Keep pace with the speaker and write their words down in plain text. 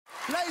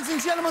Ladies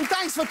and gentlemen,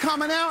 thanks for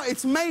coming out.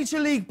 It's Major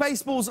League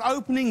Baseball's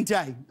opening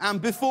day,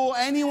 and before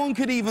anyone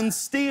could even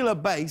steal a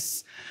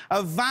base,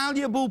 a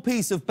valuable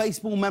piece of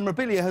baseball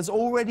memorabilia has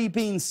already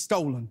been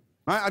stolen.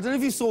 Right? I don't know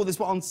if you saw this,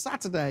 but on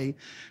Saturday,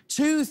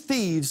 2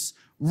 thieves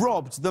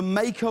robbed the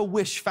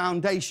Make-A-Wish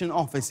Foundation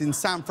office in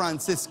San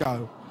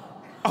Francisco.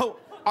 Oh,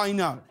 I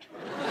know.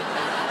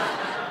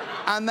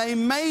 And they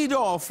made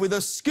off with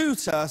a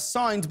scooter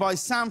signed by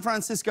San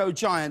Francisco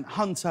giant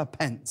Hunter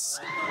Pence,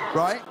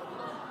 right?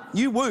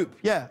 You whoop,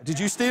 yeah. Did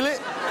you steal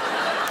it?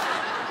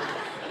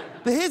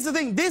 But here's the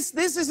thing, this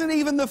isn't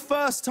even the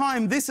first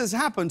time this has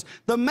happened.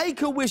 The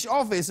Make-A-Wish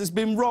office has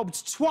been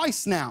robbed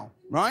twice now,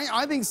 right?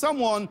 I think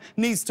someone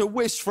needs to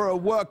wish for a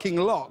working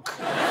lock.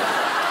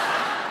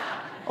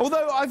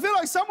 Although I feel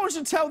like someone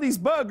should tell these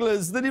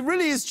burglars that it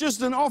really is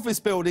just an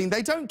office building.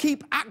 They don't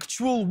keep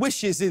actual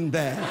wishes in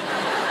there.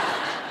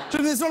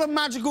 There's not a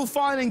magical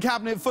filing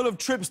cabinet full of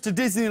trips to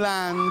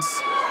Disneyland.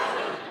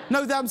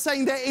 No, I'm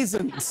saying there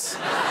isn't.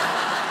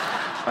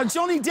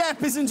 Johnny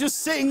Depp isn't just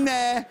sitting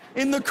there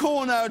in the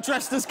corner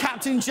dressed as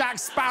Captain Jack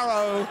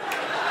Sparrow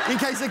in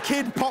case a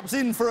kid pops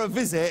in for a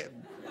visit.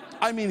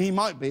 I mean, he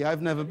might be,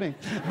 I've never been.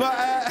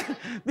 But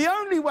the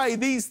only way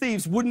these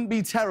thieves wouldn't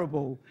be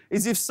terrible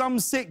is if some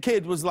sick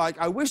kid was like,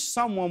 I wish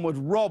someone would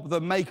rob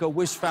the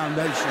Make-A-Wish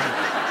Foundation.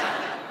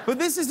 But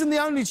this isn't the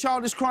only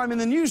childish crime in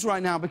the news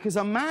right now, because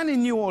a man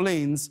in New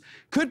Orleans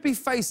could be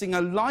facing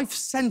a life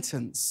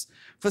sentence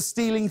for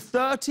stealing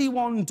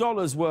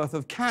 $31 worth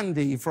of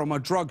candy from a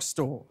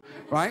drugstore,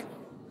 right?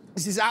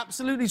 This is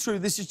absolutely true.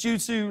 This is due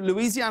to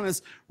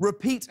Louisiana's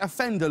repeat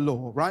offender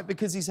law, right?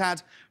 Because he's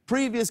had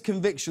previous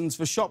convictions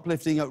for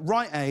shoplifting at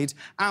Rite Aid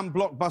and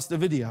Blockbuster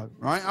Video,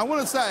 right? I want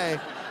to say,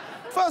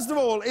 first of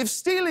all, if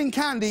stealing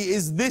candy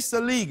is this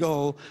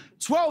illegal,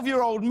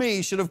 12-year-old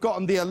me should have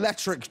gotten the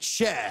electric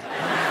chair.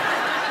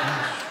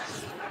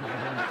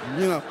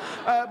 You know,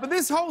 but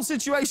this whole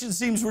situation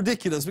seems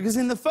ridiculous because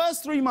in the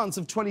first 3 months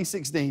of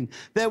 2016,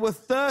 there were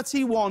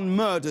 31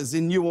 murders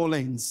in New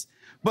Orleans.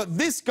 But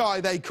this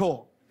guy they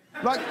caught.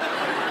 Like,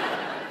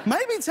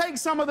 maybe take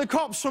some of the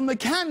cops from the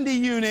candy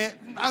unit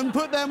and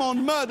put them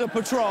on murder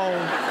patrol.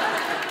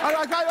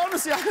 I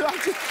honestly,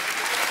 that's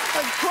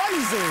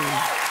crazy.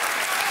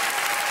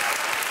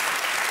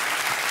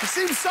 It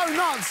seems so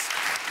nuts.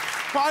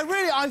 But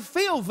I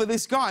feel for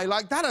this guy.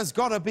 Like, that has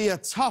got to be a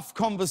tough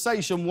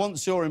conversation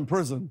once you're in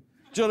prison.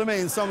 Do you know what I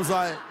mean? Someone's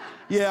like,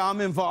 yeah,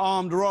 I'm in for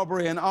armed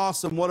robbery and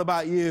arson. What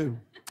about you?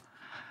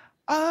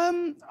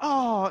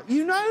 Oh,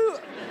 you know...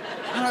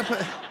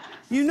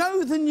 You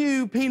know the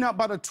new peanut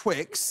butter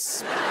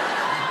Twix?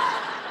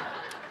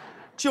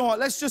 Do you know what?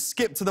 Let's just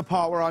skip to the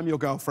part where I'm your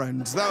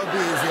girlfriend. That would be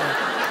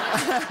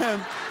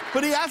easier.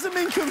 But he hasn't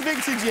been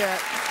convicted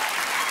yet.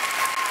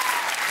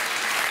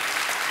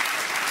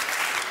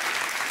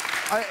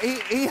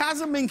 He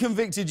hasn't been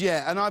convicted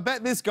yet, and I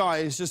bet this guy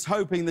is just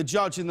hoping the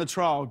judge in the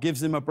trial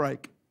gives him a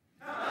break.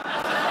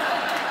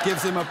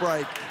 Gives him a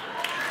break.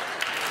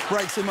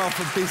 Breaks him off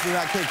a piece of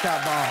that Kit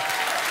Kat bar.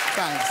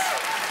 Thanks.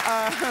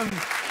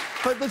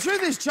 But the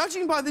truth is,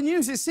 judging by the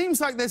news, it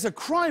seems like there's a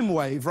crime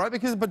wave, right?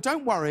 But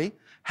don't worry,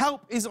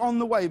 help is on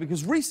the way,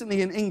 because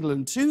recently in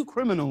England, 2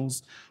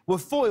 criminals were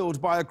foiled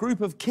by a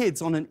group of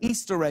kids on an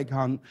Easter egg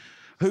hunt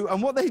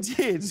and what they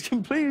did is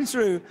completely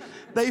true.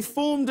 They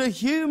formed a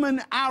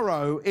human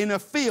arrow in a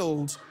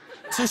field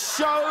to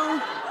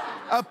show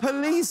a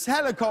police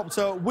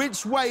helicopter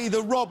which way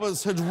the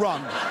robbers had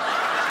run.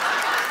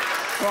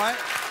 Right?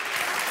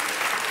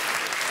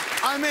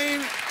 I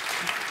mean,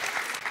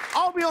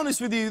 I'll be honest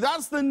with you,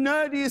 that's the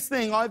nerdiest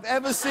thing I've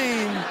ever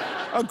seen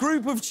a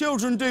group of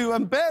children do,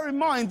 and bear in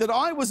mind that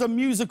I was a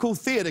musical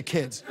theatre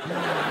kid.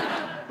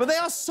 But they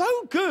are so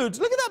good.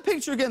 Look at that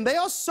picture again. They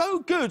are so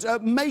good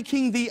at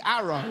making the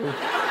arrow.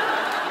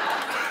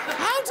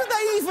 How do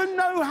they even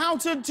know how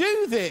to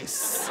do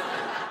this?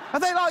 Are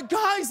they like,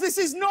 guys, this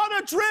is not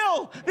a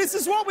drill. This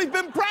is what we've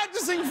been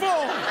practicing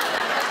for.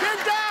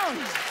 Get down.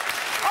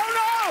 Oh,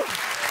 no.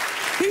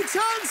 He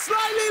turned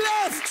slightly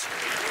left.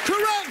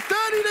 Correct,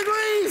 30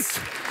 degrees.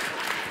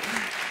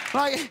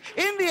 Like,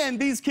 in the end,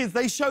 these kids,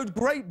 they showed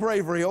great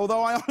bravery,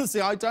 although I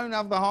don't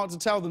have the heart to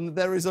tell them that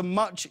there is a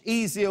much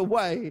easier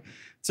way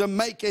to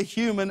make a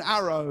human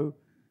arrow.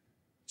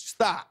 Just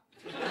that.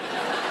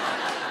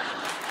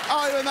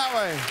 Oh, he went that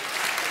way.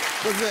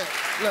 That's it.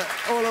 Look,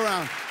 all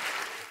around.